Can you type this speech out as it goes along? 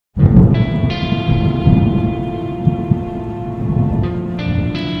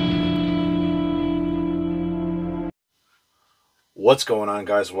What's going on,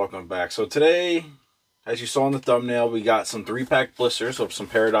 guys? Welcome back. So today, as you saw in the thumbnail, we got some 3-pack blisters of some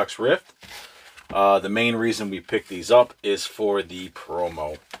Paradox Rift. The main reason we picked these up is for the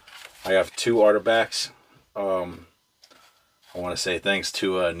promo. I have 2 artifacts. I want to say thanks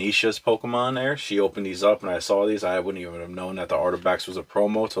to Nisha's Pokemon there. She opened these up and I saw these. I wouldn't even have known that the artifacts was a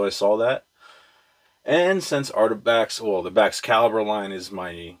promo until I saw that. And since artifacts, well, the Baxcalibur line is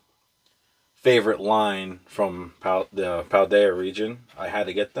my favorite line from the Paldea region, I had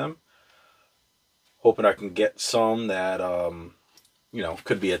to get them. Hoping I can get some that, you know,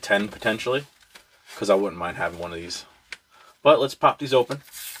 could be a 10 potentially. Because I wouldn't mind having one of these. But let's pop these open.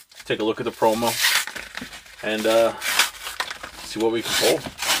 Take a look at the promo. And see what we can pull.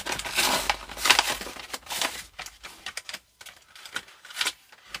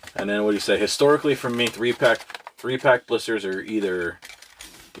 And then what do you say? Historically for me, 3-pack blisters are either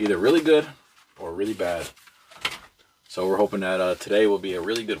really good or really bad. So we're hoping that today will be a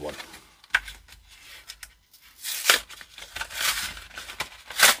really good one.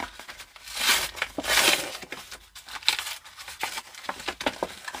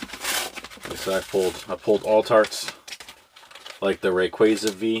 So I pulled Altarts, like the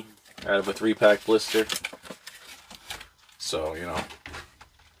Rayquaza V, out of a 3-pack blister. So, you know,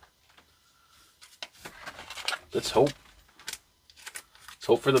 let's hope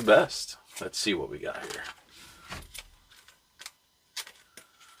for the best. Let's see what we got here.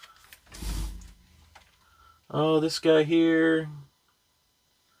 Oh, this guy here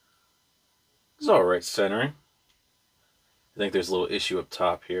is alright centering. I think there's a little issue up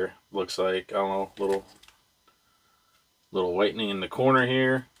top here. Looks like, I don't know, little whitening in the corner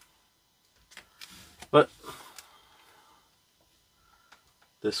here. But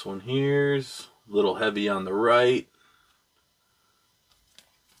this one here's a little heavy on the right.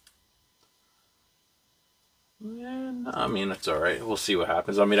 And I mean, that's alright. We'll see what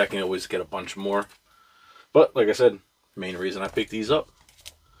happens. I mean, I can always get a bunch more. But like I said, main reason I picked these up.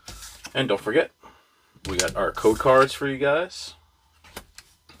 And don't forget, we got our code cards for you guys.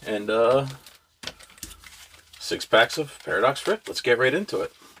 And 6 packs of Paradox Rift. Let's get right into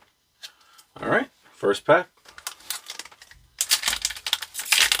it. Alright, first pack.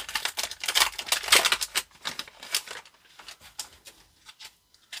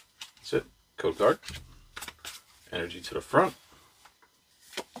 That's it. Code card. Energy to the front.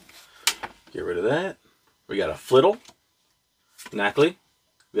 Get rid of that. We got a Flittle, Knackley.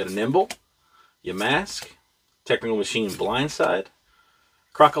 We got a Nimble, Yamask, Technical Machine Blindside,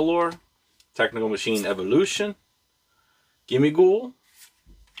 Crocalor, Technical Machine Evolution, Gimmighoul,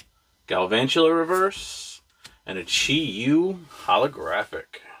 Galvantula Reverse, and a Chi-Yu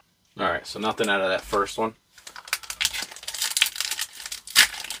Holographic. Alright, so nothing out of that first one.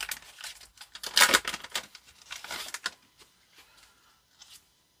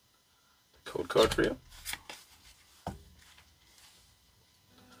 Code card for you.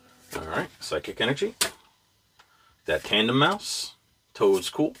 Alright, Psychic Energy. That Tandem Mouse,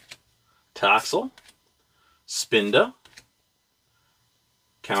 Toadskool, Toxel, Spinda,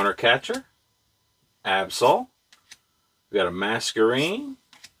 Counter Catcher, Absol. We got a Masquerain,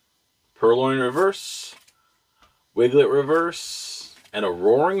 Purloin Reverse, Wiglet Reverse, and a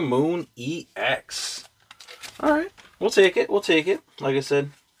Roaring Moon EX. Alright, we'll take it. We'll take it. Like I said,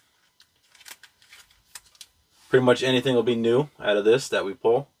 pretty much anything will be new out of this that we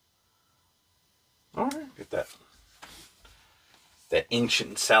pull. Alright, get that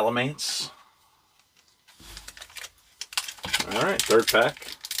ancient Salamence. Alright, third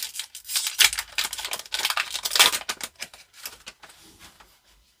pack.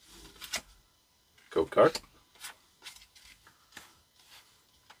 Code card.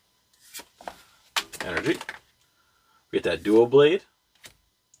 Energy. We get that Dual Blade,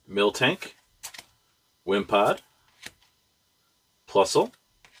 Miltank, Wimpod, Plusle,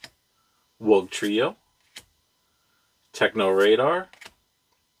 Wugtrio, Techno Radar,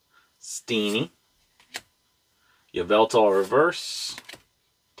 Steenie, Yveltal Reverse,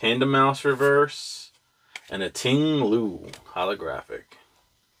 Tandem Mouse Reverse, and a Ting Lu Holographic.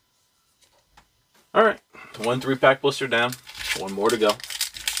 Alright, 1 3-pack blister down, 1 more to go.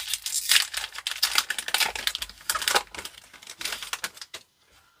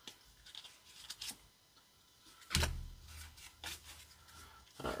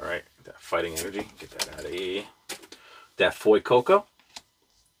 Alright, that Fighting Energy, get that out of here. That Fuecoco,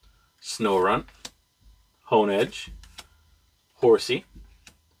 Snorunt, Honedge, Horsey,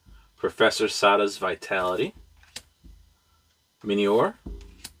 Professor Sada's Vitality, Minior.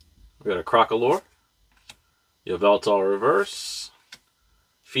 We got a Crocalor, Yveltal Reverse,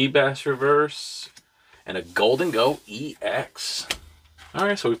 Feebas Reverse, and a Golden Go EX.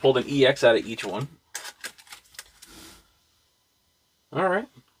 Alright, so we pulled an EX out of each one. Alright,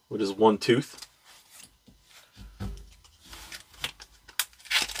 with his one tooth.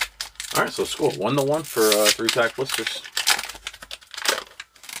 Alright, so score 1-1 for 3-pack blisters.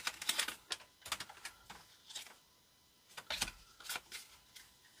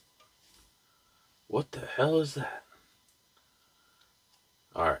 What the hell is that?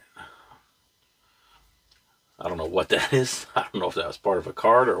 Alright. I don't know what that is. I don't know if that was part of a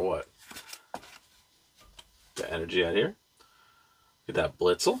card or what. Got energy out here. Get that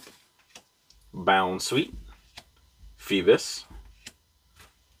Blitzel. Bound Sweet. Phoebus.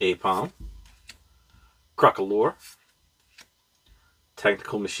 Apom. Crocolore.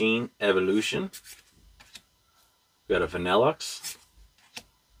 Technical Machine Evolution. We got a Vanillux.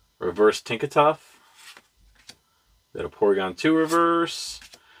 Reverse Tinkatuff. We got a Porygon 2 Reverse.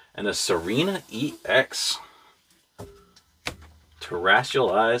 And a Serena EX.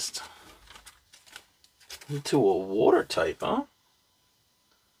 Terrestrialized into a water type, huh?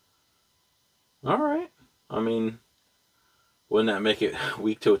 Alright. I mean, wouldn't that make it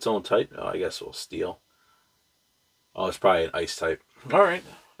weak to its own type? Oh, I guess we'll steel. Oh, it's probably an ice type. Alright,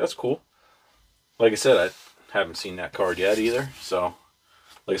 that's cool. Like I said, I haven't seen that card yet either. So,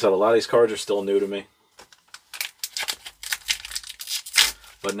 like I said, a lot of these cards are still new to me.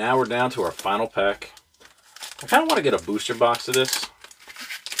 But now we're down to our final pack. I kind of want to get a booster box of this.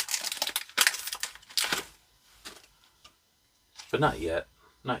 But not yet.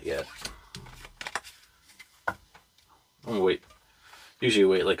 Not yet. I'm going to wait. Usually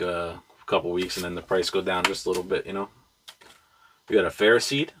wait like a couple weeks and then the price go down just a little bit, you know. We got a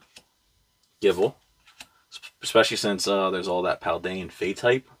Ferroseed. Gible. Especially since there's all that Paldean Fate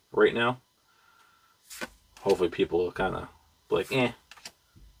type right now. Hopefully people will kind of be like, eh.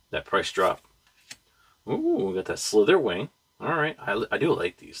 That price drop. Ooh, we got that Slitherwing. Alright, I do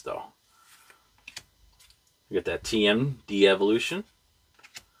like these though. We got that TM De-Evolution.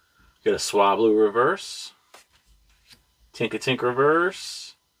 We got a Swablu Reverse. Tinkatink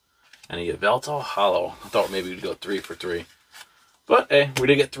Reverse. And a Yveltal Hollow. I thought maybe we'd go 3 for 3. But hey, we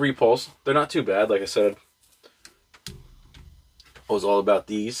did get 3 pulls. They're not too bad, like I said. It was all about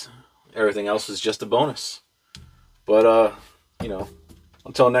these. Everything else was just a bonus. But, you know,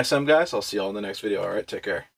 until next time, guys, I'll see y'all in the next video. Alright, take care.